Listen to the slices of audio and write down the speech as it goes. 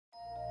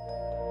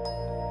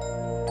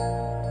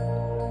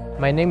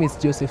My name is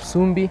Joseph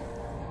Sumbi.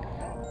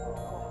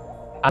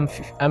 I'm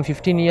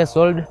 15 years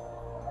old,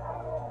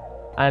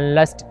 and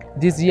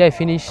this year I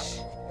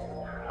finished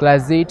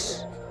class 8,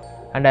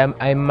 and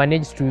I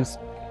managed to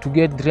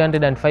get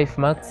 305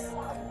 marks.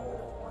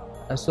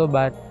 And so,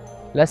 but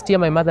last year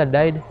my mother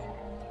died,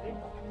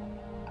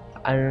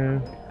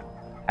 and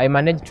I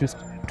managed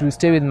to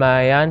stay with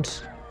my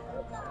aunt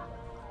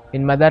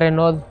in Madare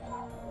North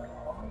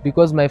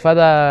because my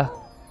father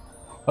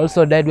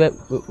also died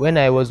when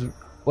I was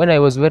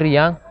very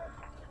young.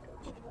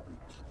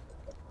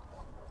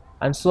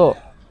 And so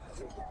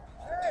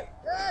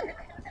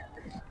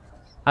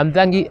I'm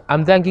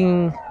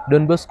thanking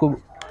Don Bosco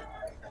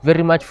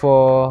very much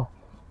for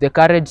the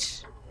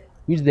courage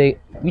which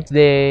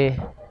they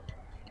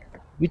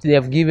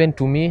have given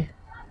to me.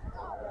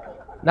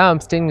 Now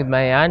I'm staying with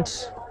my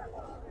aunt,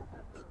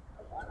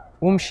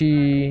 whom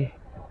she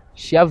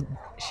have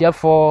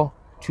 4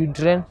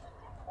 children,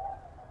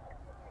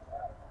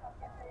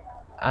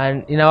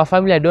 and in our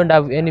family I don't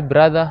have any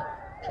brother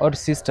or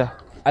sister.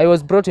 I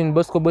was brought in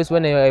Bosco Boys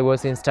when I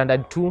was in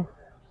standard 2.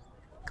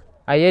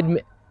 I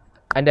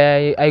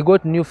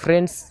got new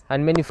friends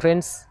and many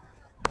friends,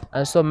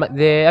 and so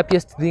the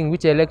happiest thing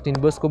which I liked in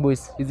Bosco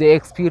Boys is the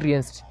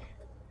experience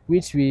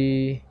which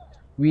we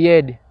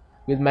had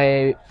with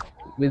my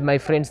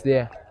friends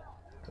there.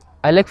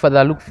 I like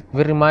Father Luke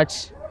very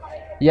much.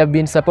 He have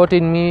been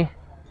supporting me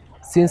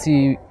since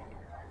he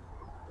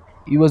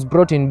was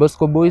brought in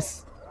Bosco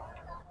Boys.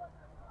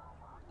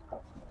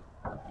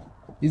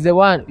 He's the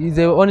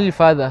only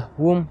father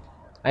whom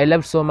I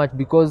love so much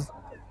because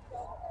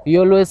he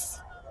always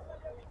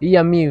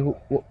hear me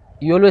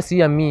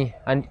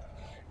and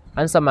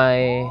answer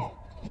my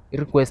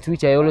request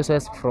which I always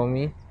ask from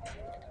me.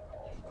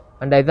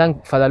 And I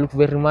thank Father Luke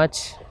very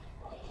much.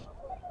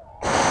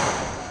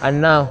 And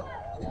now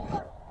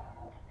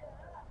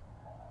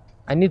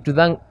I need to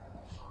thank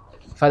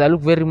Father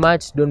Luke very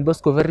much, Don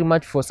Bosco very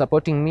much for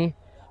supporting me,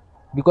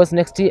 because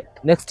next year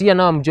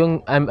now I'm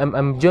joining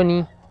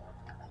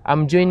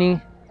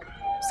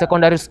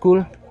secondary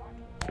school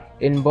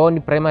in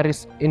Boni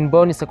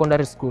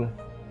Secondary School.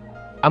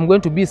 I'm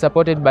going to be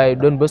supported by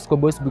Don Bosco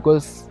Boys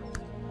because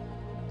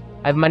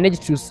I've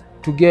managed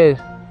to get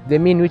the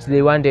mean which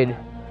they wanted,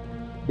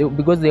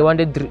 because they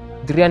wanted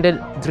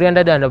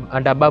 300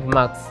 and above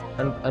marks,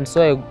 and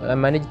so I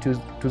managed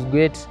to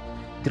get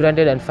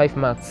 305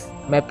 marks.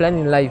 My plan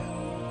in life,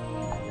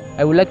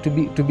 I would like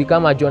to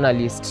become a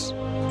journalist.